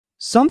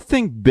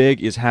Something big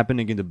is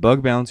happening in the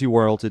bug bounty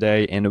world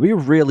today, and we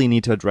really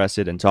need to address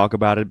it and talk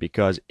about it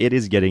because it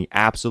is getting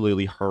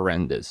absolutely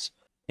horrendous.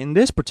 In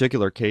this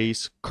particular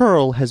case,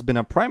 curl has been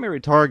a primary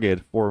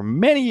target for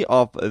many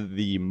of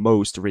the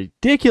most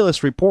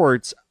ridiculous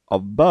reports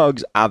of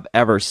bugs I've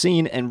ever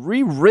seen, and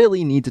we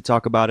really need to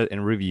talk about it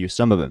and review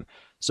some of them.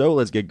 So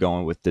let's get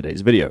going with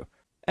today's video.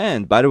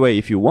 And by the way,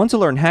 if you want to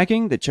learn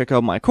hacking, then check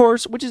out my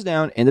course, which is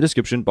down in the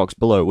description box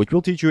below, which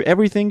will teach you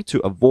everything to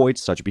avoid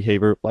such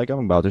behavior like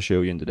I'm about to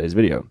show you in today's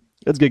video.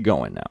 Let's get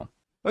going now.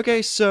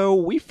 Okay, so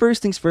we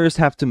first things first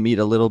have to meet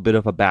a little bit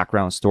of a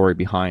background story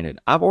behind it.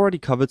 I've already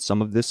covered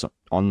some of this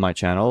on my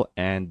channel,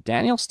 and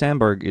Daniel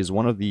Stamberg is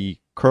one of the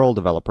curl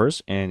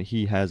developers, and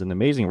he has an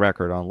amazing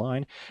record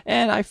online,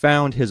 and I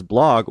found his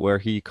blog where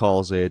he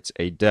calls it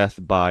a death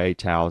by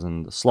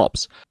 1,000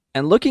 slops.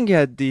 And looking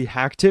at the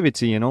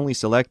activity and only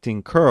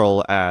selecting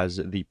curl as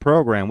the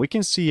program, we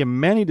can see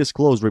many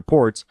disclosed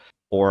reports,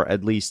 or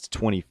at least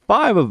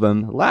 25 of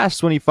them. Last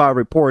 25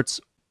 reports,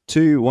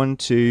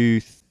 3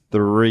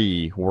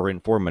 were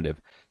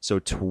informative. So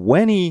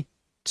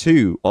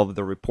 22 of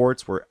the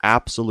reports were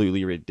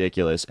absolutely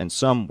ridiculous, and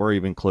some were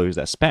even closed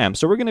as spam.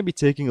 So we're going to be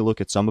taking a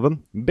look at some of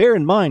them. Bear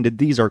in mind that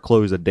these are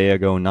closed a day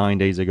ago, 9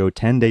 days ago,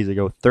 10 days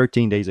ago,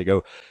 13 days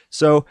ago.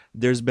 So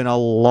there's been a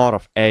lot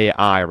of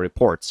AI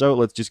reports. So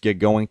let's just get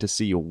going to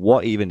see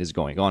what even is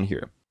going on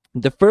here.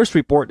 The first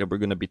report that we're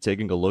going to be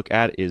taking a look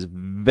at is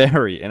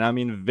very, and I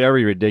mean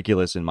very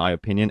ridiculous in my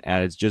opinion,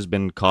 and it's just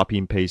been copy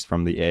and paste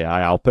from the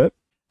AI output.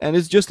 And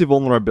it's just a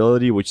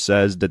vulnerability which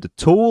says that the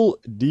tool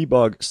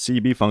debug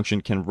CB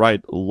function can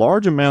write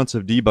large amounts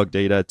of debug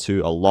data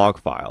to a log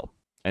file.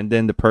 And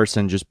then the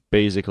person just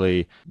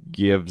basically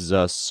gives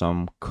us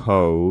some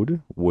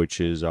code,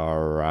 which is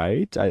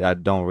alright. I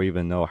don't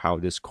even know how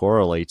this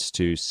correlates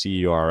to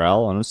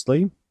CURL,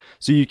 honestly.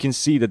 So you can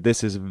see that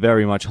this is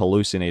very much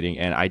hallucinating,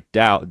 and I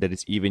doubt that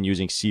it's even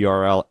using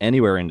CRL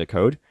anywhere in the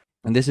code.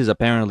 And this is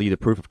apparently the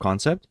proof of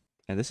concept.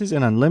 And this is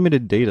an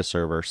unlimited data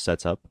server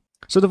setup.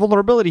 So the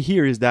vulnerability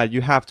here is that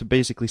you have to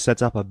basically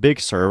set up a big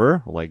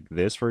server, like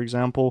this, for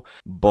example.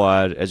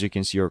 But as you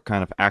can see, you're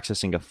kind of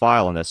accessing a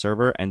file on that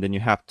server, and then you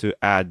have to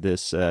add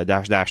this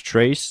 --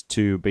 trace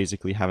to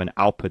basically have an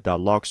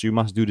output.log. So you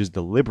must do this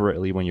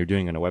deliberately when you're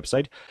doing it on a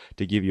website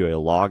to give you a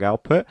log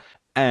output.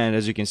 And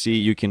as you can see,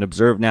 you can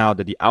observe now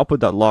that the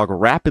output.log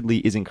rapidly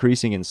is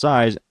increasing in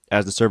size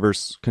as the server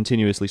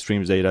continuously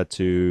streams data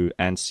to,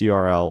 and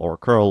CRL or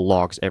curl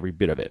logs every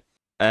bit of it.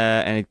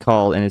 And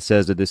it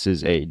says that this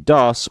is a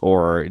DOS,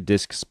 or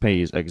disk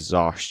space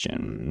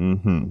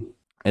exhaustion.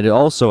 And it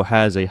also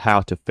has a how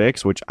to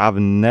fix, which I've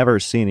never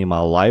seen in my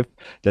life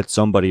that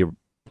somebody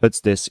puts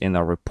this in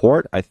a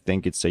report. I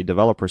think it's a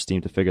developer's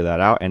team to figure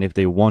that out. And if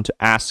they want to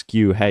ask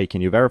you, hey,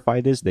 can you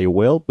verify this? They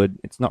will, but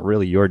it's not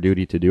really your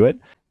duty to do it.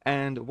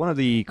 And one of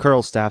the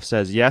curl staff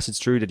says, yes, it's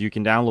true that you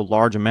can download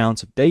large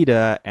amounts of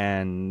data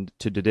and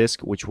to the disk,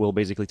 which will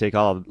basically take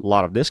a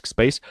lot of disk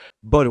space.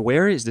 But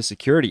where is the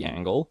security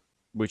angle?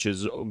 Which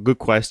is a good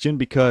question,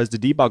 because the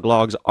debug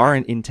logs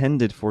aren't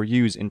intended for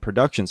use in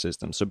production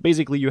systems. So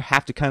basically you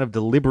have to kind of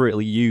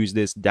deliberately use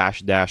this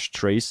 --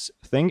 trace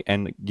thing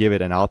and give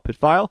it an output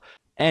file.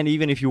 And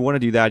even if you want to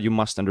do that, you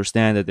must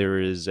understand that there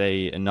is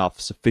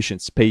enough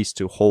sufficient space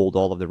to hold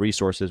all of the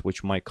resources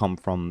which might come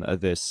from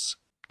this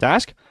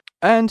task.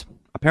 And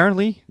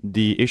apparently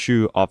the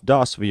issue of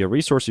DOS via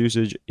resource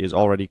usage is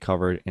already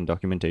covered in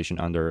documentation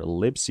under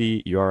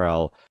libc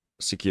URL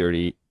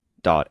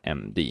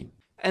security.md.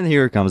 And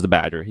here comes the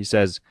badger. He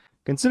says,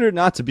 considered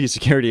not to be a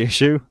security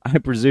issue, I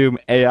presume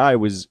AI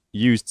was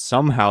used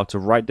somehow to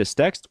write this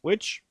text,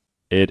 which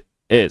it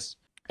is.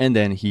 And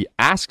then he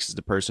asks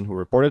the person who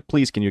reported,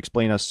 please, can you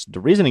explain us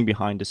the reasoning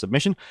behind the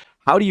submission?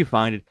 How do you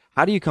find it?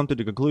 How do you come to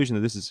the conclusion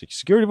that this is a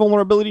security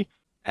vulnerability?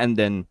 And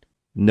then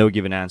no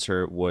given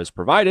answer was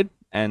provided,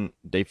 and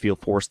they feel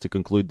forced to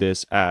conclude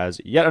this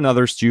as yet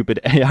another stupid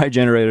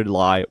AI-generated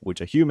lie, which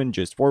a human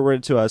just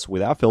forwarded to us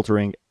without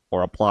filtering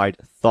or applied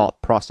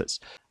thought process.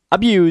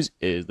 Abuse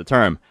is the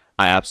term.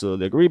 I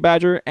absolutely agree,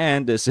 Badger,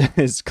 and this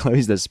is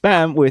closed as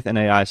spam with an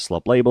AI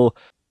slop label.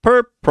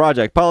 Per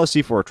project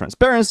policy for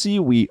transparency,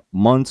 we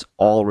want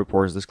all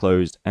reports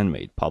disclosed and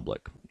made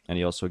public. And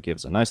he also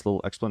gives a nice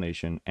little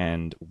explanation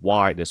and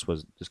why this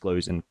was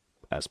disclosed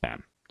as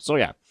spam. So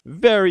yeah,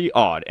 very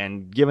odd,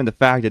 and given the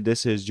fact that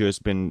this has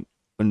just been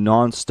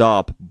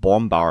non-stop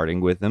bombarding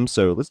with them,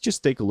 so let's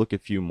just take a look at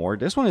a few more.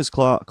 This one is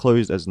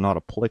closed as not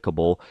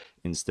applicable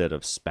instead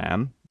of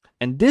spam.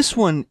 And this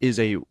one is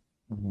a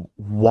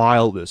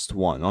wildest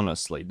one,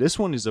 honestly. This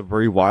one is a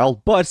very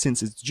wild, but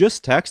since it's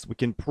just text, we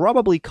can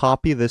probably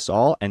copy this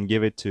all and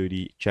give it to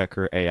the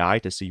checker AI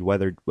to see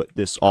whether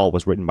this all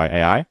was written by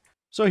AI.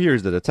 So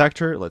here's the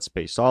detector. Let's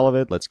paste all of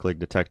it. Let's click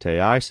detect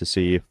AI to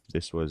see if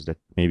this was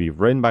maybe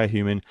written by a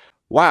human.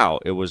 Wow,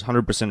 it was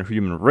 100%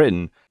 human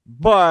written,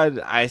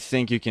 but I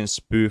think you can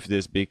spoof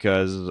this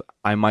because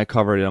I might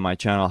cover it on my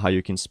channel how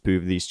you can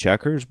spoof these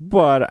checkers,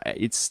 but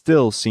it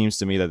still seems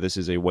to me that this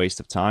is a waste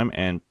of time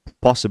and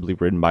possibly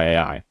written by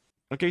AI.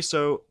 Okay,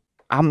 so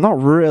I'm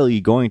not really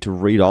going to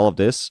read all of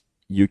this.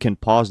 you can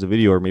pause the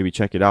video or maybe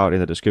check it out in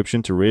the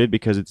description to read it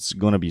because it's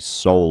going to be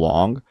so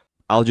long.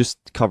 I'll just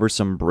cover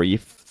some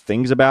brief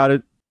things about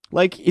it.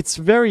 Like, it's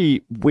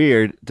very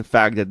weird the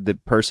fact that the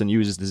person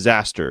uses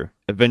disaster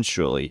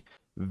eventually,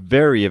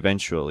 very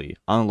eventually,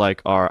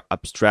 unlike our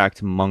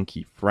abstract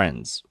monkey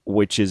friends,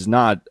 which is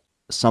not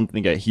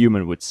something a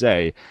human would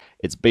say.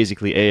 It's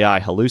basically AI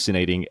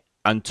hallucinating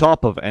on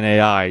top of an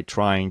AI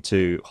trying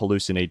to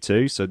hallucinate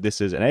too. So this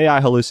is an AI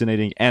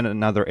hallucinating and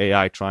another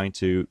AI trying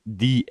to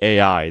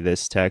de-AI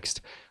this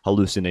text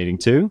hallucinating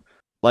too.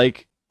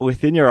 Like,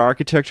 within your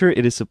architecture,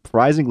 it is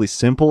surprisingly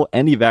simple.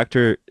 Any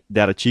vector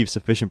that achieves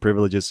sufficient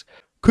privileges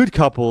could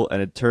couple an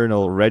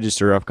eternal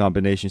register of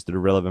combinations to the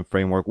relevant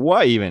framework.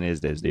 What even is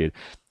this, dude?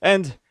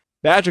 And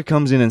Badger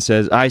comes in and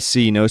says, I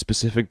see no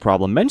specific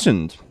problem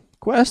mentioned.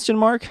 Question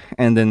mark?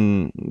 And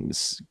then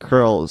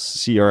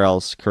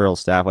CRL's curl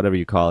staff, whatever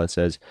you call it,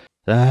 says,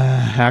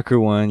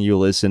 hackerone, you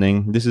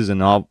listening? This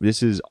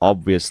is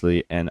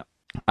obviously an,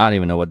 I don't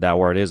even know what that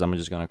word is. I'm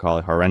just going to call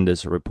it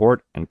horrendous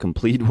report and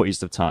complete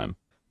waste of time.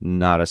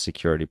 Not a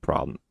security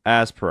problem.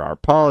 As per our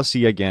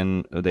policy,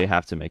 again, they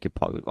have to make it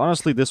public.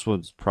 Honestly, this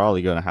one's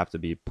probably going to have to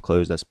be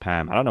closed as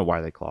spam. I don't know why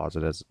they close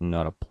it as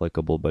not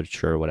applicable, but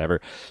sure, whatever.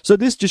 So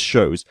this just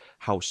shows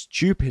how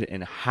stupid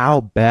and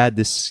how bad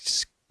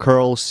this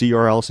curl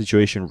CRL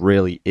situation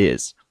really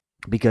is.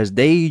 Because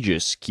they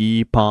just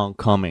keep on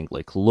coming.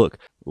 Like, look,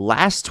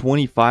 last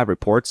 25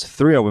 reports,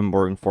 3 of them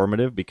were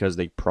informative because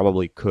they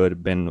probably could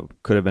have been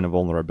a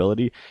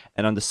vulnerability.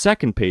 And on the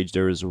second page,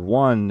 there is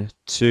 7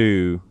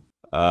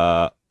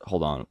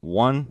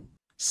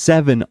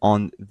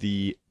 on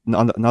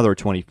another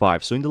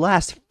 25. So in the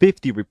last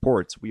 50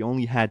 reports, we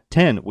only had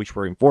 10 which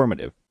were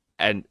informative,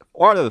 and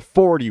out of the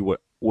 40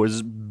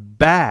 was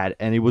bad,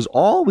 and it was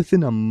all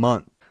within a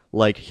month.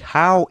 Like,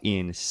 how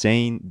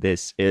insane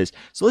this is.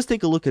 So let's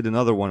take a look at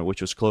another one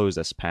which was closed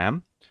as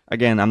spam.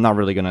 Again, I'm not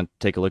really gonna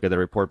take a look at the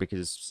report because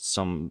it's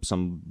some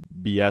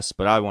BS,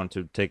 but I want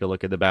to take a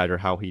look at the Badger,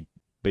 how he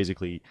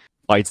basically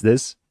fights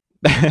this.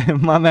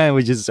 My man,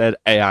 we just said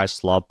AI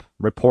slop,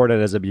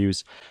 reported as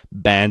abuse,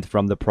 banned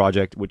from the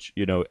project, which,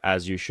 you know,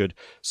 as you should.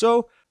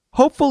 So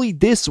hopefully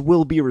this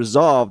will be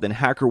resolved and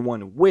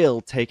hackerone will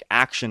take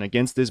action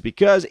against this,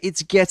 because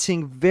it's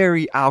getting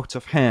very out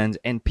of hand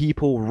and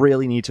people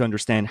really need to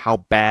understand how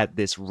bad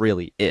this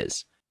really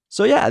is.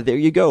 So yeah, there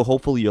you go.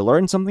 Hopefully you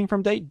learned something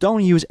from today.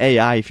 Don't use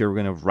AI if you're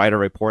going to write a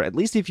report. At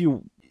least if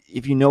you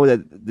know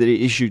that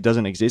the issue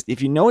doesn't exist.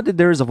 If you know that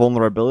there is a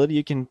vulnerability,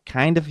 you can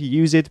kind of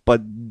use it,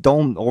 but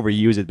don't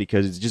overuse it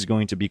because it's just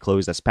going to be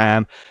closed as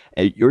spam.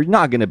 You're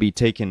not going to be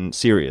taken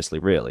seriously,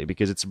 really,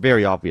 because it's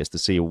very obvious to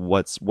see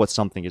what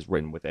something is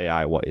written with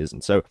AI, what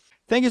isn't. So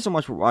thank you so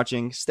much for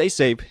watching. Stay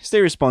safe, stay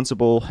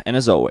responsible, and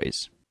as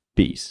always,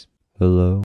 peace. Hello.